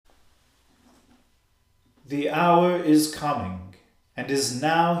The hour is coming, and is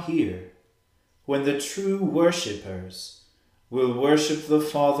now here, when the true worshippers will worship the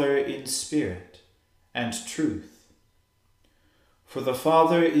Father in spirit and truth. For the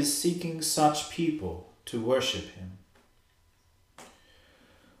Father is seeking such people to worship him.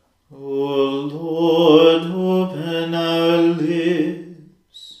 O Lord, open our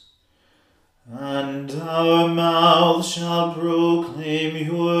lips, and our mouth shall proclaim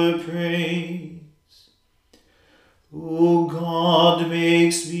your praise. O God,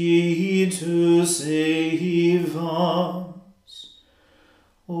 make speed to save us.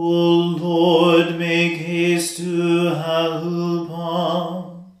 O Lord, make haste to help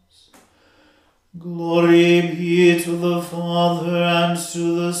us. Glory be to the Father, and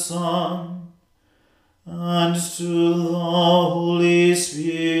to the Son, and to the Holy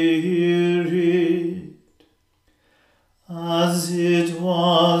Spirit, as it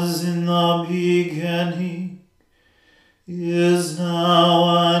was in the beginning, is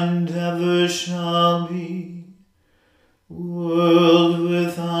now, and ever shall be, world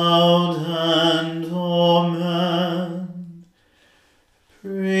without end. Amen.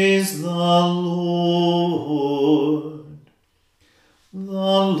 Praise the Lord. The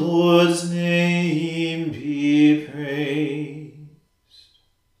Lord's name be praised.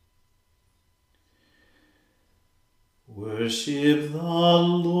 Worship the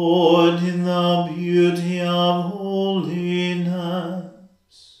Lord in the beauty of holiness.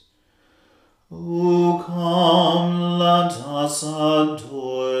 O come, let us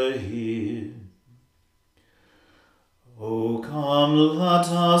adore him. O come, let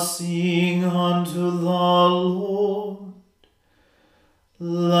us sing unto the Lord.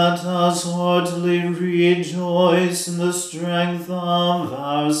 Let us heartily rejoice in the strength of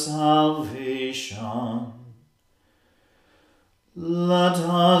our salvation. Let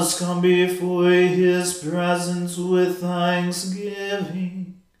us come before his presence with thanksgiving,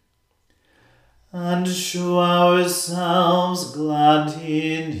 and show ourselves glad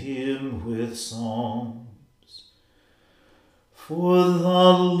in him with songs. For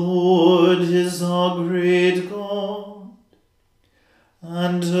the Lord is a great God,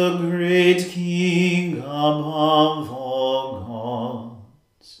 and a great King above all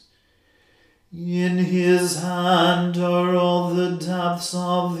gods. In his hand are all the depths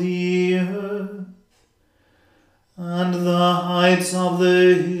of the earth, and the heights of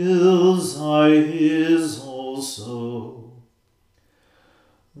the hills are his also.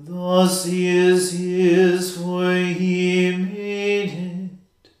 The sea is his, for he made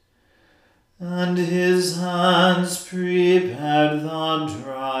it, and his hands prepared the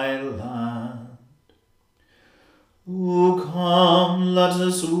dry land. O come, let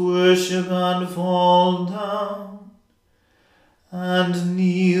us worship and fall down, and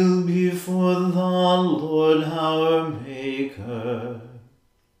kneel before the Lord our Maker.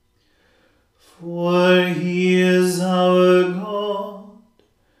 For he is our God,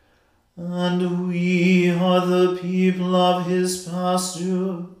 and we are the people of his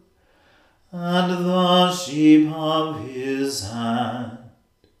pasture, and the sheep of his hand.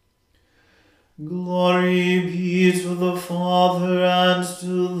 Glory be to the Father, and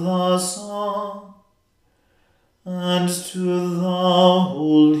to the Son, and to the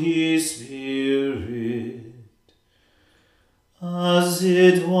Holy Spirit, as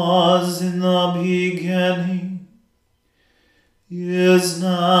it was in the beginning, is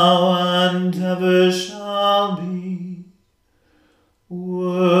now, and ever shall be,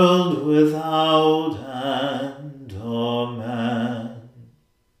 world without end. Amen.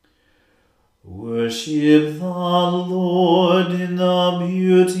 Worship the Lord in the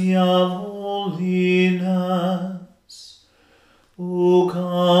beauty of holiness. O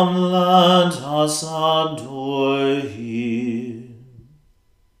come, let us adore him.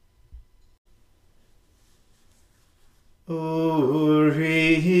 O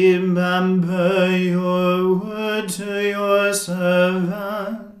remember your word to your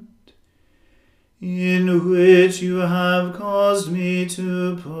servant, in which you have caused me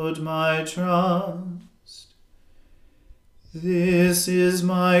to put my trust. This is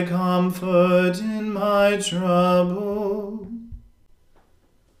my comfort in my trouble.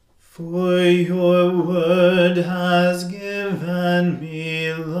 For your word has given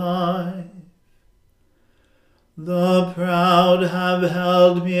me life. The proud have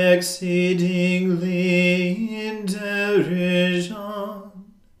held me exceedingly in derision.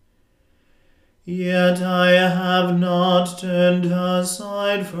 Yet I have not turned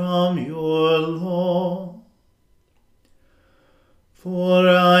aside from your law. For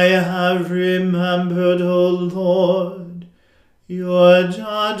I have remembered, O Lord, your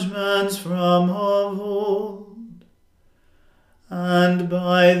judgments from of old, and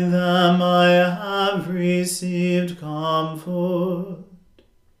by them I have received comfort.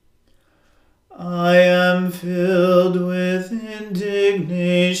 I am filled with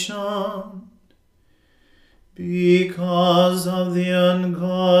indignation because of the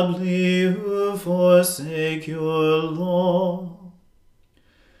ungodly who forsake your law.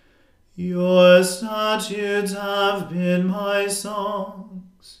 Your statutes have been my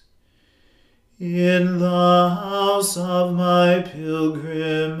songs in the house of my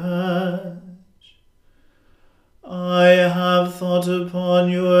pilgrimage. I have thought upon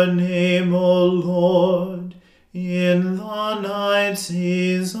your name, O Lord, in the night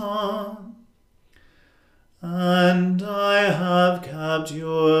season, and I have kept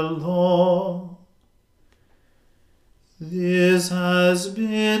your law. This has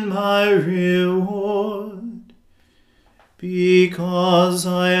been my reward, because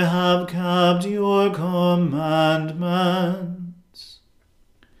I have kept your commandments.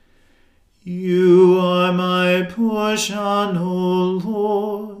 You are my portion, O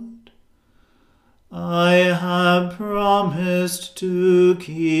Lord. I have promised to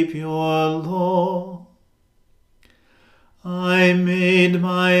keep your law. I made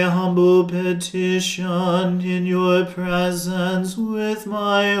my humble petition in your presence with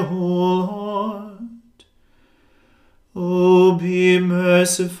my whole heart. O be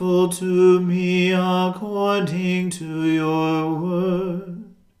merciful to me according to your word.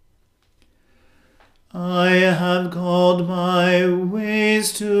 I have called my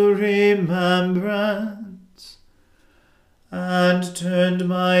ways to remembrance, and turned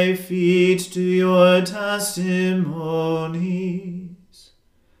my feet to your testimonies.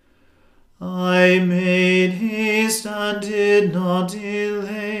 I made haste and did not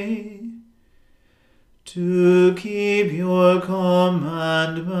delay to keep your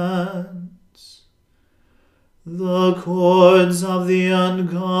commandments. The cords of the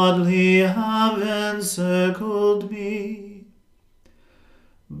ungodly have encircled me,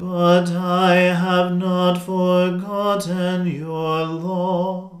 but I have not forgotten your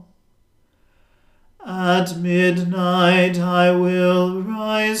law. At midnight I will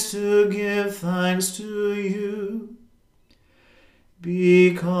rise to give thanks to you,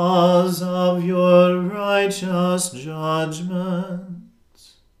 because of your righteous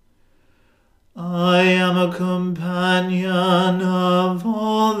judgments. I am a companion of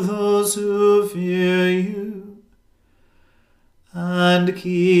all those who fear you, and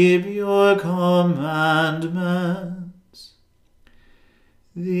keep your commandments.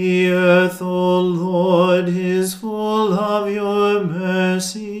 The earth, O Lord, is full of your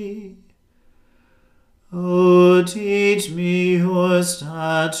mercy. O teach me your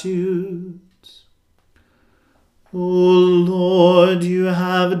statutes. O Lord, you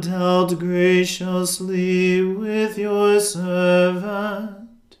have dealt graciously with your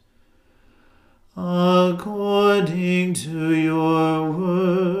servant, according to your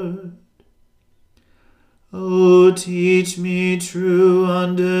word. O teach me true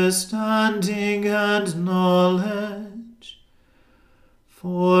understanding and knowledge,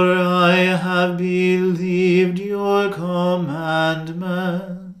 for I have believed your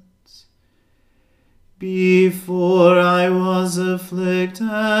commandments. Before I was afflicted,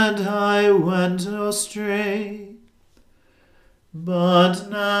 I went astray, but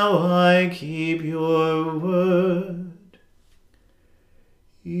now I keep your word.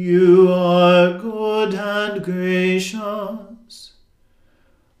 You are good and gracious.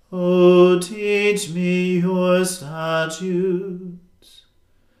 O teach me your statutes.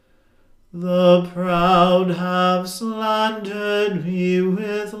 The proud have slandered me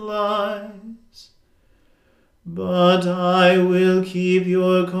with lies, but I will keep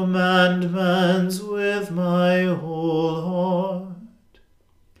your commandments with my whole heart.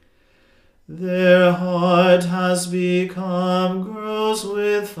 Their heart has become gross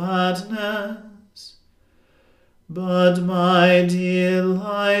with fatness, but my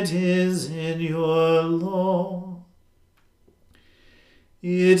delight is in your law.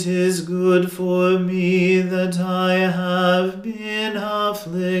 It is good for me that I have been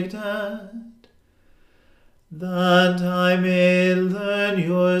afflicted, that I may learn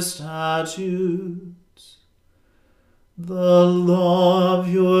your statutes. The law of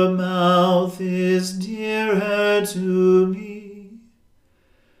your mouth is dearer to me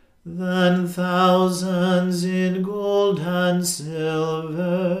than thousands in gold and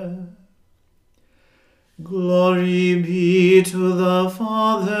silver. Glory be to the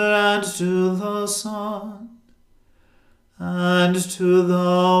Father and to the Son and to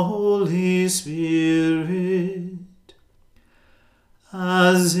the Holy Spirit,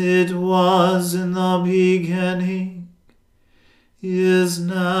 as it was in the beginning, is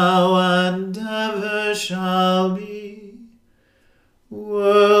now, and ever shall be,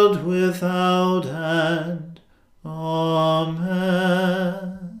 world without end. Amen.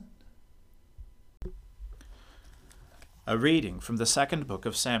 A reading from the second book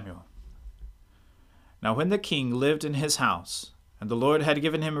of Samuel. Now when the king lived in his house, and the Lord had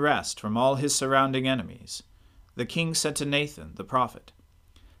given him rest from all his surrounding enemies, the king said to Nathan the prophet,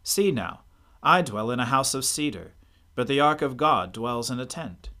 See now, I dwell in a house of cedar, but the ark of God dwells in a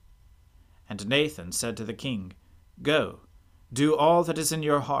tent. And Nathan said to the king, Go, do all that is in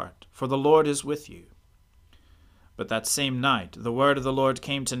your heart, for the Lord is with you. But that same night the word of the Lord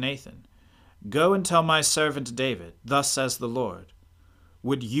came to Nathan, Go and tell my servant David, Thus says the Lord,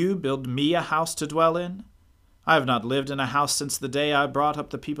 Would you build me a house to dwell in? I have not lived in a house since the day I brought up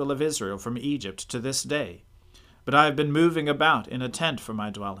the people of Israel from Egypt to this day, but I have been moving about in a tent for my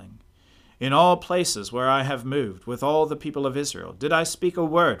dwelling. In all places where I have moved with all the people of Israel, did I speak a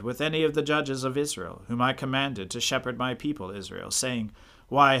word with any of the judges of Israel, whom I commanded to shepherd my people Israel, saying,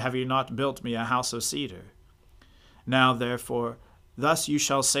 Why have you not built me a house of cedar? Now therefore, thus you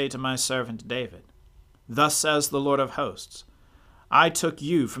shall say to my servant David, Thus says the Lord of hosts, I took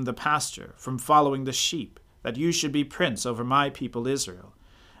you from the pasture, from following the sheep, that you should be prince over my people Israel.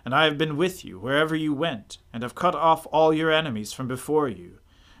 And I have been with you wherever you went, and have cut off all your enemies from before you.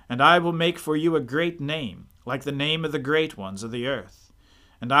 And I will make for you a great name, like the name of the great ones of the earth.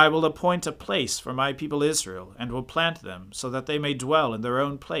 And I will appoint a place for my people Israel, and will plant them, so that they may dwell in their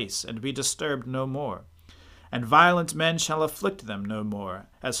own place, and be disturbed no more. And violent men shall afflict them no more,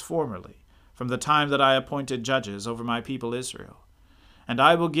 as formerly, from the time that I appointed judges over my people Israel. And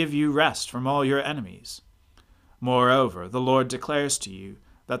I will give you rest from all your enemies. Moreover, the Lord declares to you,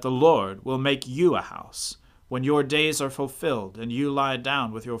 that the Lord will make you a house. When your days are fulfilled, and you lie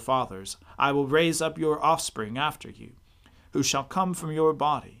down with your fathers, I will raise up your offspring after you, who shall come from your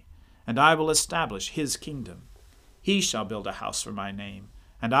body, and I will establish his kingdom. He shall build a house for my name,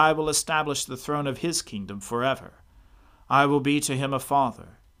 and I will establish the throne of his kingdom forever. I will be to him a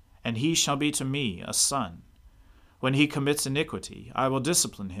father, and he shall be to me a son. When he commits iniquity, I will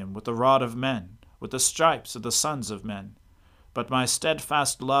discipline him with the rod of men, with the stripes of the sons of men. But my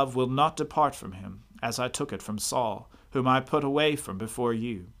steadfast love will not depart from him, as I took it from Saul, whom I put away from before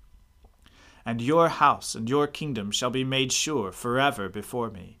you. And your house and your kingdom shall be made sure forever before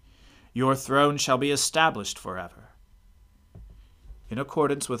me. Your throne shall be established forever. In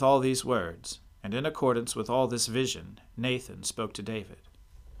accordance with all these words, and in accordance with all this vision, Nathan spoke to David.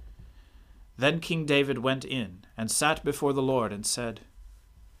 Then King David went in, and sat before the Lord, and said,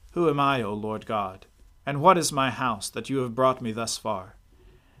 Who am I, O Lord God? And what is my house, that you have brought me thus far?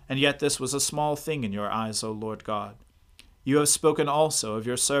 And yet this was a small thing in your eyes, O Lord God. You have spoken also of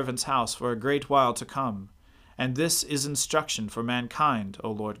your servant's house for a great while to come, and this is instruction for mankind,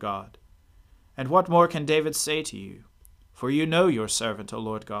 O Lord God. And what more can David say to you? For you know your servant, O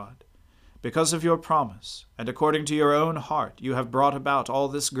Lord God. Because of your promise, and according to your own heart, you have brought about all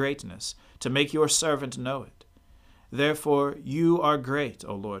this greatness, to make your servant know it. Therefore you are great,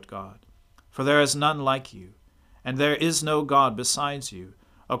 O Lord God. For there is none like you, and there is no God besides you,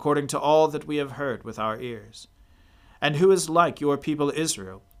 according to all that we have heard with our ears. And who is like your people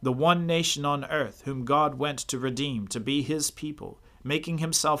Israel, the one nation on earth, whom God went to redeem to be his people, making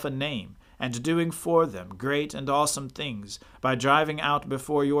himself a name, and doing for them great and awesome things, by driving out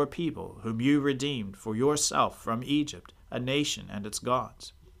before your people, whom you redeemed for yourself from Egypt, a nation and its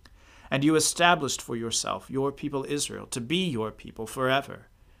gods. And you established for yourself your people Israel, to be your people forever.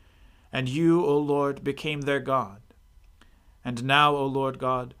 And you, O Lord, became their God. And now, O Lord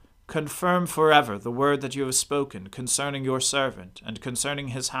God, confirm forever the word that you have spoken concerning your servant and concerning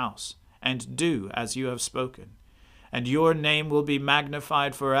his house, and do as you have spoken. And your name will be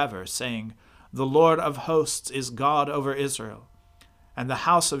magnified forever, saying, The Lord of hosts is God over Israel. And the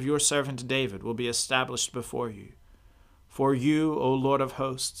house of your servant David will be established before you. For you, O Lord of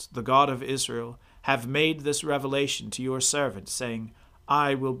hosts, the God of Israel, have made this revelation to your servant, saying,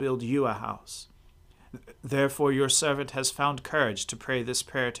 I will build you a house. Therefore your servant has found courage to pray this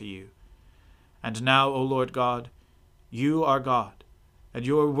prayer to you. And now, O Lord God, you are God, and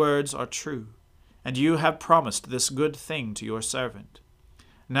your words are true, and you have promised this good thing to your servant.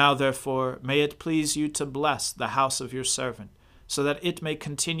 Now therefore may it please you to bless the house of your servant, so that it may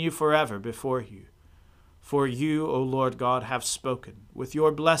continue forever before you. For you, O Lord God, have spoken. With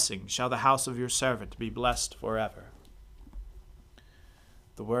your blessing shall the house of your servant be blessed forever.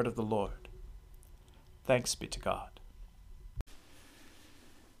 The word of the Lord. Thanks be to God.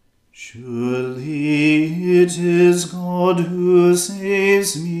 Surely it is God who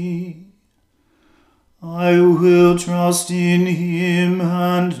saves me. I will trust in him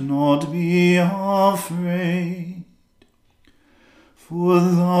and not be afraid. For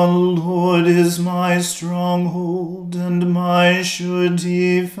the Lord is my stronghold and my sure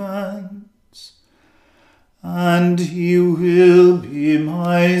defense, and he will be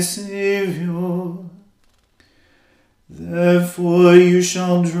my Saviour. Therefore you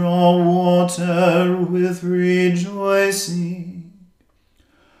shall draw water with rejoicing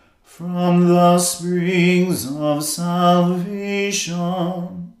from the springs of salvation.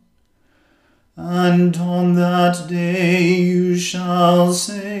 And on that day you shall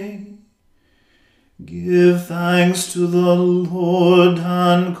say, Give thanks to the Lord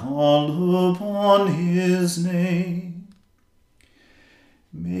and call upon his name.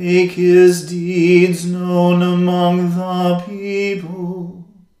 Make his deeds known among the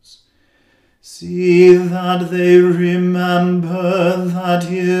peoples. See that they remember that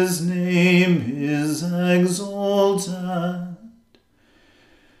his name is exalted.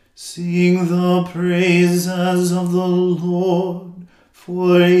 Sing the praises of the Lord,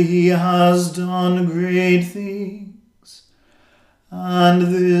 for he has done great things, and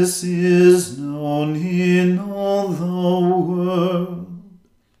this is known in all the world.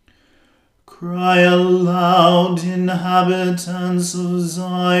 Cry aloud, inhabitants of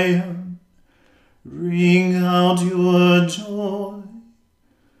Zion, ring out your joy,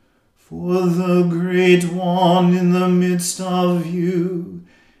 for the great one in the midst of you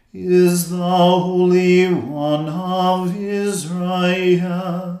is the Holy One of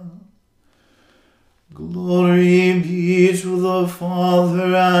Israel. Glory be to the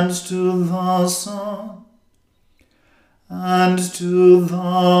Father and to the Son and to the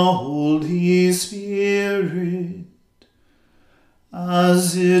Holy Spirit,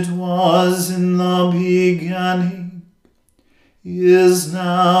 as it was in the beginning, is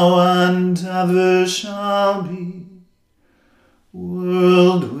now, and ever shall be,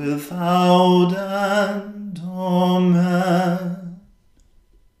 world without end. Amen.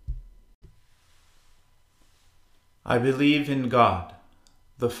 I believe in God,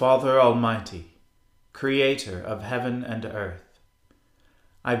 the Father Almighty, Creator of heaven and earth.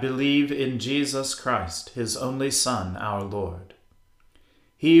 I believe in Jesus Christ, his only Son, our Lord.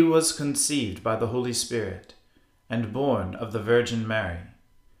 He was conceived by the Holy Spirit and born of the Virgin Mary.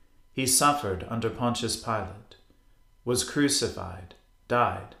 He suffered under Pontius Pilate, was crucified,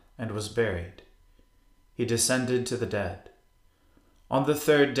 died, and was buried. He descended to the dead. On the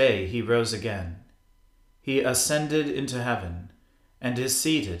third day he rose again. He ascended into heaven and is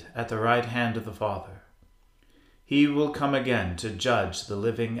seated at the right hand of the Father. He will come again to judge the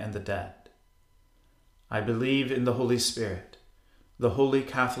living and the dead. I believe in the Holy Spirit, the Holy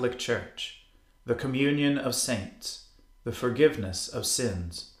Catholic Church, the communion of saints, the forgiveness of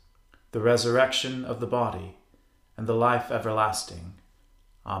sins, the resurrection of the body, and the life everlasting.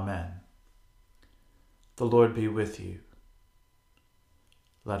 Amen. The Lord be with you.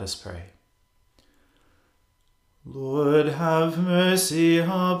 Let us pray. Lord, have mercy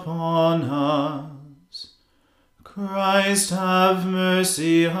upon us. Christ, have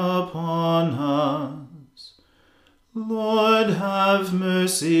mercy upon us. Lord, have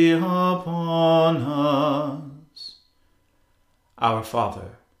mercy upon us. Our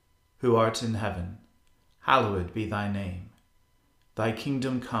Father, who art in heaven, hallowed be thy name. Thy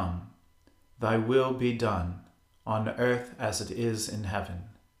kingdom come, thy will be done, on earth as it is in heaven.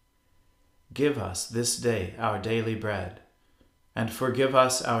 Give us this day our daily bread, and forgive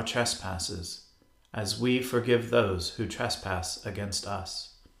us our trespasses, as we forgive those who trespass against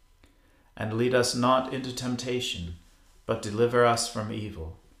us. And lead us not into temptation, but deliver us from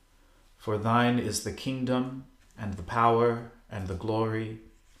evil. For thine is the kingdom, and the power, and the glory,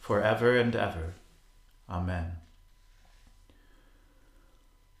 forever and ever. Amen.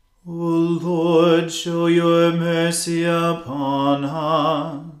 O Lord, show your mercy upon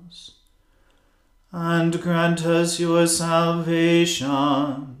us, and grant us your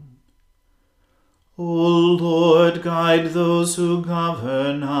salvation. O Lord, guide those who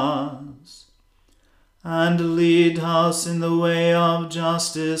govern us, and lead us in the way of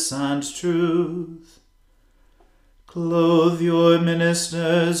justice and truth. Clothe your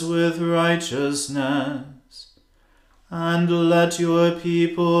ministers with righteousness, and let your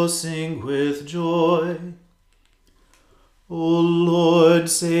people sing with joy. O Lord,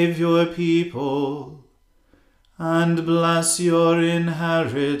 save your people, and bless your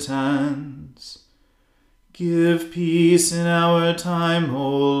inheritance. Give peace in our time, O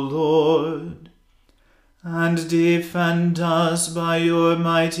Lord, and defend us by your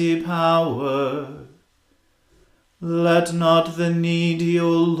mighty power. Let not the needy, O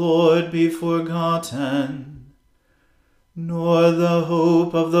Lord, be forgotten, nor the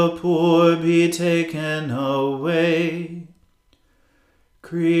hope of the poor be taken away.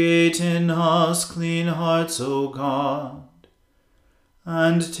 Create in us clean hearts, O God,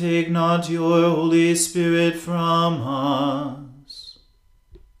 and take not your Holy Spirit from us.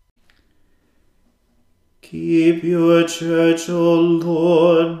 Keep your church, O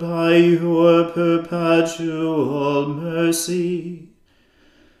Lord, by your perpetual mercy,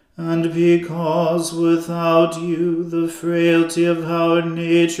 and because without you the frailty of our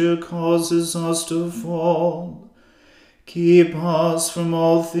nature causes us to fall, keep us from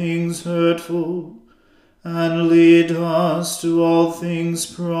all things hurtful, and lead us to all things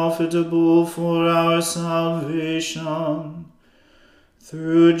profitable for our salvation.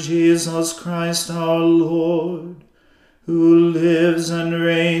 Through Jesus Christ our Lord, who lives and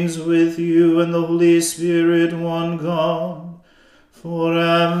reigns with you and the Holy Spirit, one God,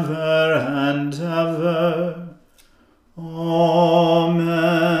 forever and ever. Amen.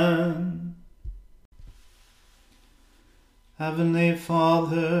 Heavenly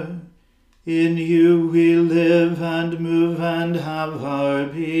Father, in you we live and move and have our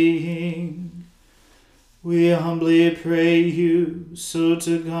being. We humbly pray you so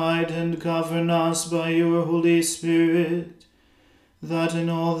to guide and govern us by your Holy Spirit, that in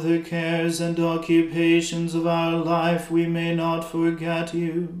all the cares and occupations of our life we may not forget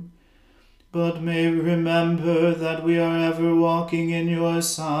you, but may remember that we are ever walking in your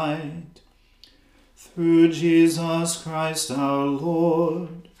sight. Through Jesus Christ our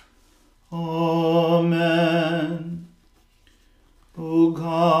Lord. Amen. O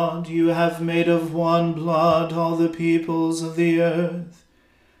God, you have made of one blood all the peoples of the earth,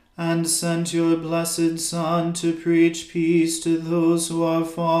 and sent your blessed Son to preach peace to those who are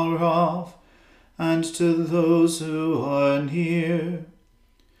far off, and to those who are near.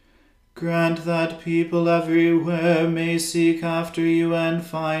 Grant that people everywhere may seek after you and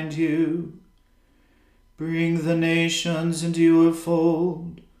find you. Bring the nations into your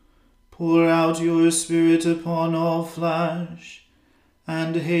fold. Pour out your Spirit upon all flesh,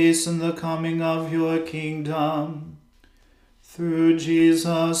 and hasten the coming of your kingdom. Through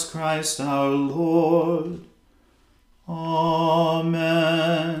Jesus Christ our Lord.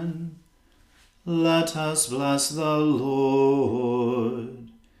 Amen. Let us bless the Lord.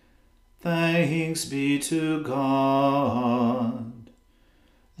 Thanks be to God.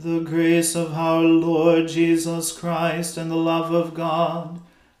 The grace of our Lord Jesus Christ, and the love of God,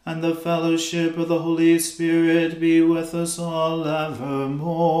 and the fellowship of the Holy Spirit be with us all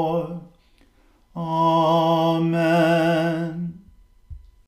evermore. Amen.